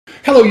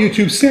Hello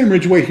YouTube, Sam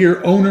Ridgway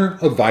here, owner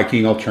of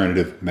Viking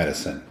Alternative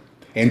Medicine.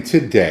 And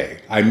today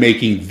I'm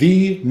making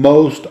the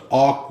most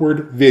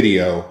awkward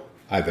video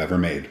I've ever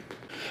made.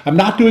 I'm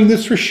not doing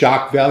this for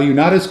shock value,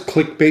 not as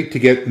clickbait to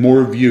get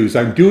more views.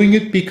 I'm doing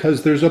it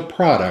because there's a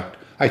product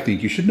I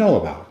think you should know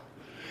about.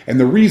 And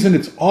the reason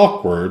it's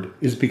awkward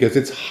is because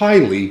it's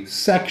highly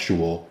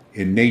sexual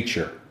in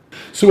nature.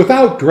 So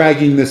without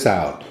dragging this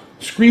out,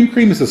 Scream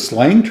Cream is a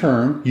slang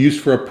term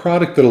used for a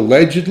product that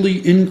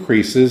allegedly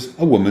increases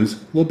a woman's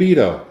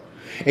libido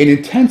and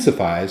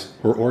intensifies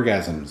her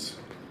orgasms.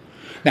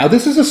 Now,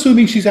 this is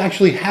assuming she's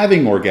actually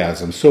having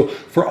orgasms. So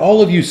for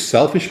all of you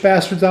selfish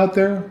bastards out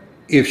there,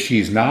 if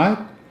she's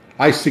not,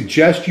 I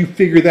suggest you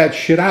figure that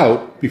shit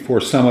out before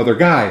some other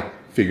guy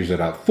figures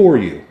it out for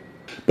you.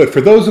 But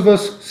for those of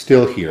us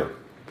still here,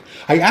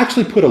 I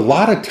actually put a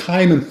lot of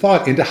time and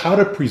thought into how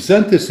to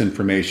present this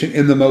information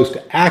in the most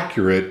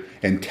accurate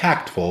and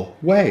tactful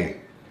way.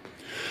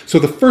 So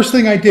the first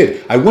thing I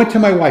did, I went to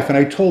my wife and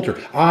I told her,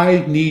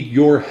 I need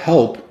your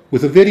help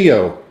with a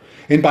video.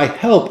 And by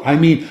help, I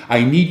mean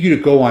I need you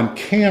to go on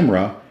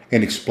camera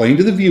and explain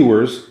to the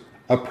viewers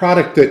a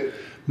product that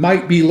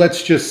might be,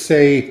 let's just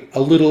say,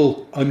 a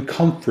little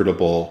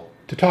uncomfortable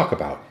to talk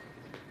about.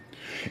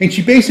 And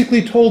she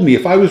basically told me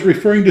if I was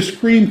referring to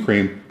Scream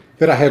Cream,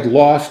 that I had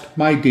lost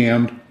my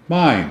damned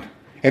mind.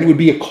 And it would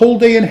be a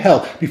cold day in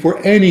hell before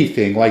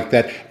anything like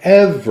that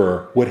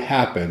ever would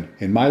happen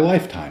in my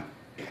lifetime.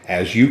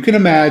 As you can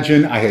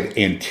imagine, I had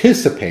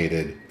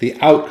anticipated the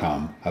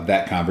outcome of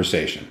that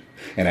conversation.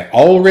 And I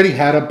already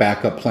had a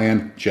backup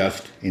plan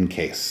just in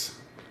case.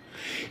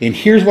 And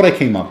here's what I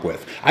came up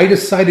with. I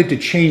decided to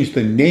change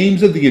the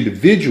names of the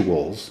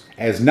individuals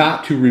as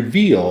not to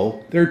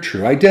reveal their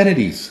true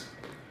identities.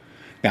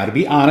 Now, to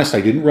be honest,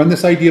 I didn't run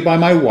this idea by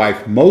my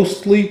wife,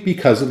 mostly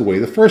because of the way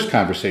the first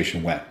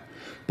conversation went,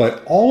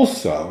 but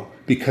also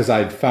because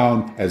I'd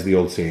found, as the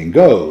old saying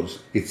goes,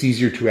 it's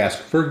easier to ask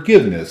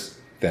forgiveness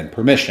than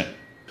permission.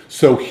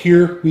 So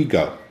here we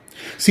go.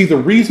 See, the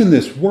reason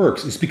this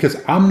works is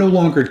because I'm no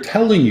longer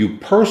telling you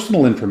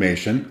personal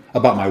information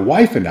about my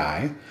wife and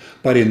I,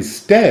 but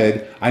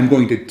instead I'm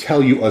going to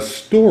tell you a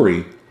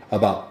story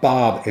about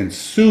Bob and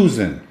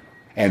Susan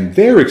and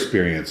their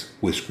experience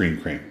with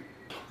Scream Cream.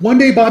 One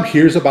day Bob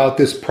hears about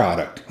this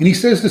product and he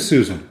says to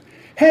Susan,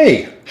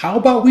 hey, how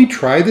about we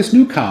try this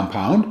new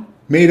compound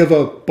made of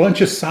a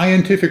bunch of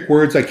scientific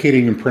words I can't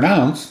even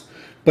pronounce,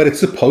 but it's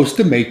supposed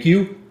to make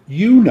you,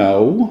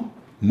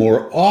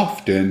 more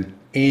often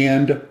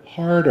and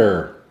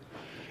harder.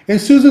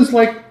 And Susan's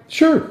like,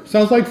 sure,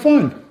 sounds like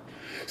fun.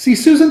 See,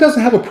 Susan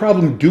doesn't have a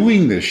problem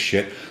doing this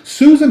shit.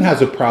 Susan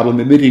has a problem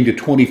admitting to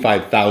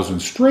 25,000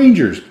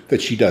 strangers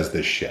that she does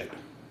this shit.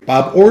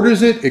 Bob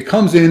orders it, it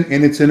comes in,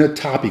 and it's in a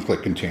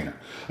ToppyClick container.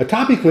 A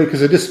ToppyClick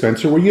is a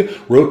dispenser where you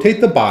rotate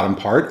the bottom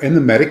part and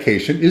the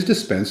medication is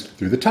dispensed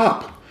through the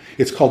top.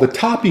 It's called a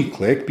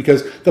ToppyClick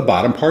because the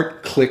bottom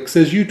part clicks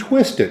as you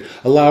twist it,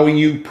 allowing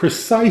you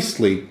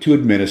precisely to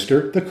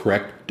administer the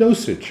correct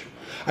dosage.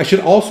 I should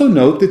also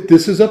note that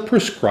this is a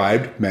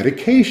prescribed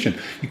medication.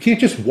 You can't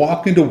just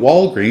walk into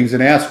Walgreens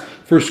and ask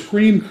for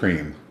Scream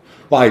Cream.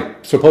 Well, I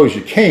suppose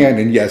you can,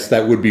 and yes,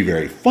 that would be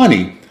very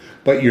funny,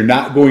 but you're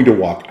not going to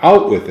walk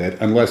out with it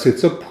unless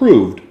it's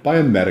approved by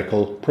a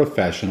medical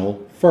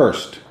professional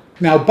first.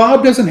 Now,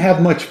 Bob doesn't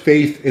have much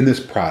faith in this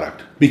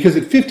product because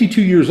at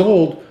 52 years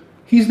old,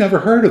 he's never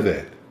heard of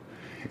it.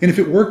 And if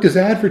it worked as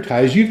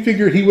advertised, you'd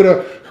figure he would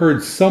have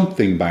heard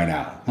something by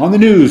now. On the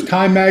news,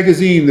 Time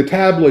Magazine, the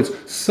tabloids,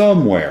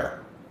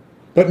 somewhere.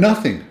 But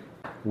nothing.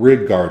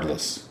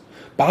 Regardless.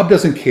 Bob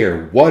doesn't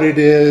care what it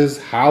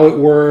is, how it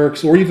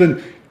works, or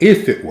even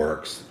if it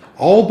works.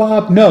 All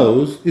Bob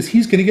knows is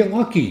he's going to get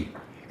lucky.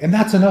 And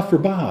that's enough for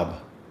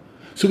Bob.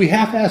 So he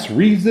half-ass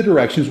reads the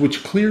directions,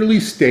 which clearly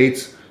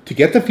states to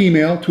get the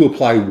female to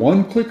apply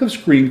 1 click of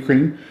Scream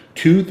Cream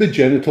to the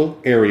genital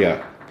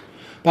area.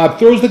 Bob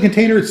throws the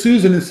container at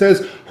Susan and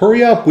says,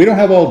 hurry up, we don't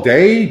have all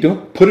day.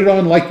 Don't put it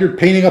on like you're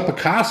painting a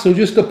Picasso.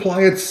 Just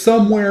apply it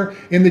somewhere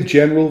in the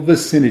general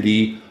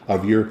vicinity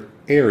of your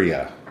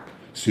area.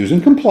 Susan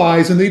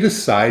complies and they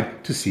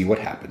decide to see what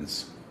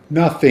happens.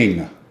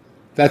 Nothing.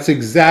 That's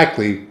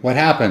exactly what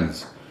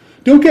happens.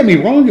 Don't get me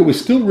wrong, it was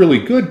still really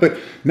good, but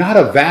not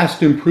a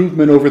vast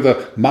improvement over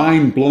the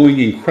mind-blowing,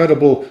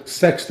 incredible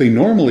sex they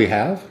normally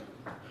have.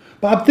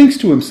 Bob thinks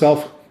to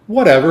himself,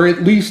 whatever,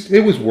 at least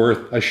it was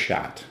worth a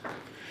shot.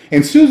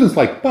 And Susan's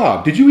like,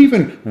 Bob, did you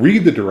even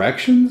read the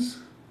directions?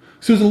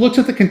 Susan looks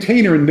at the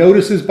container and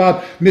notices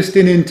Bob missed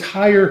an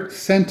entire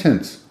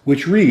sentence,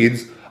 which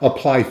reads,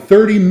 apply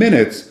 30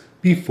 minutes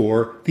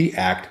before the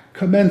act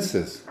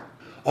commences.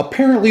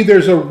 Apparently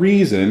there's a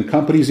reason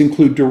companies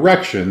include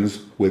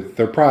directions with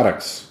their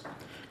products.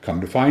 Come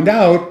to find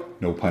out,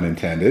 no pun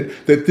intended,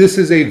 that this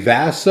is a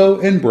vaso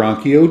and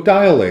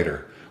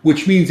bronchodilator,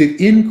 which means it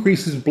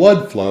increases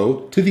blood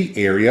flow to the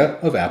area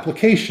of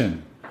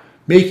application,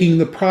 making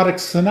the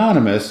product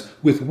synonymous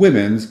with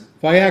women's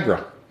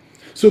Viagra.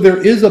 So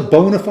there is a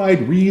bona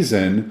fide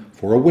reason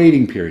for a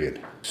waiting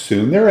period.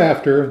 Soon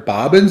thereafter,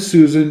 Bob and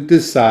Susan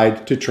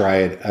decide to try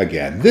it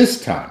again.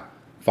 This time,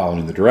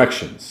 following the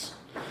directions.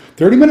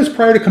 30 minutes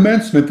prior to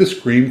commencement, the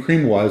Scream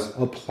Cream was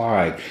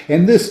applied.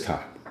 And this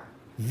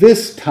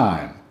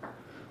time,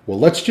 well,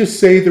 let's just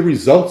say the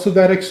results of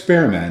that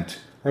experiment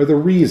are the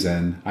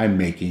reason I'm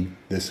making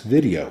this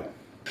video.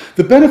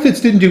 The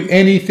benefits didn't do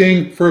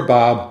anything for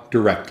Bob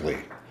directly,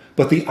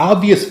 but the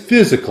obvious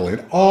physical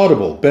and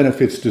audible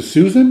benefits to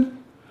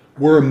Susan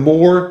were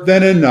more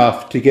than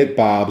enough to get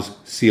Bob's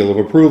seal of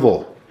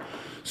approval.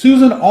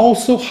 Susan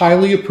also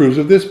highly approves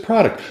of this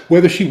product,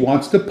 whether she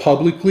wants to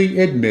publicly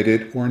admit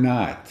it or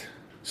not.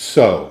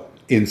 So,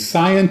 in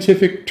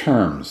scientific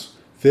terms,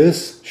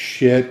 this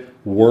shit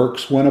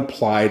works when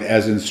applied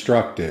as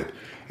instructed.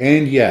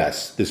 And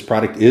yes, this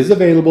product is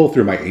available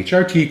through my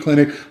HRT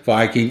clinic,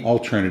 Viking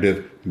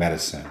Alternative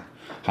Medicine.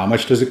 How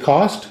much does it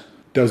cost?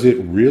 Does it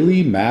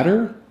really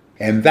matter?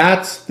 And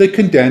that's the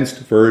condensed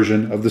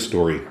version of the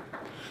story.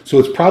 So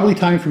it's probably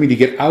time for me to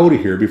get out of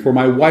here before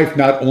my wife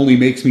not only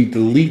makes me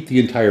delete the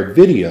entire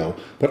video,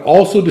 but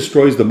also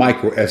destroys the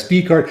micro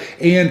SD card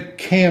and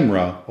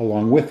camera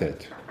along with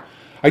it.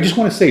 I just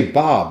want to say,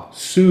 Bob,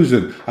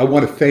 Susan, I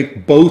want to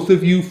thank both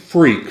of you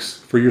freaks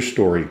for your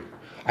story.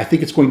 I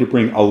think it's going to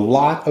bring a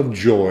lot of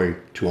joy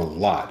to a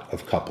lot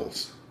of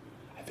couples.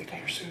 I think I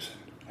hear Susan.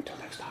 Until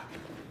next time,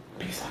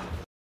 peace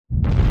out.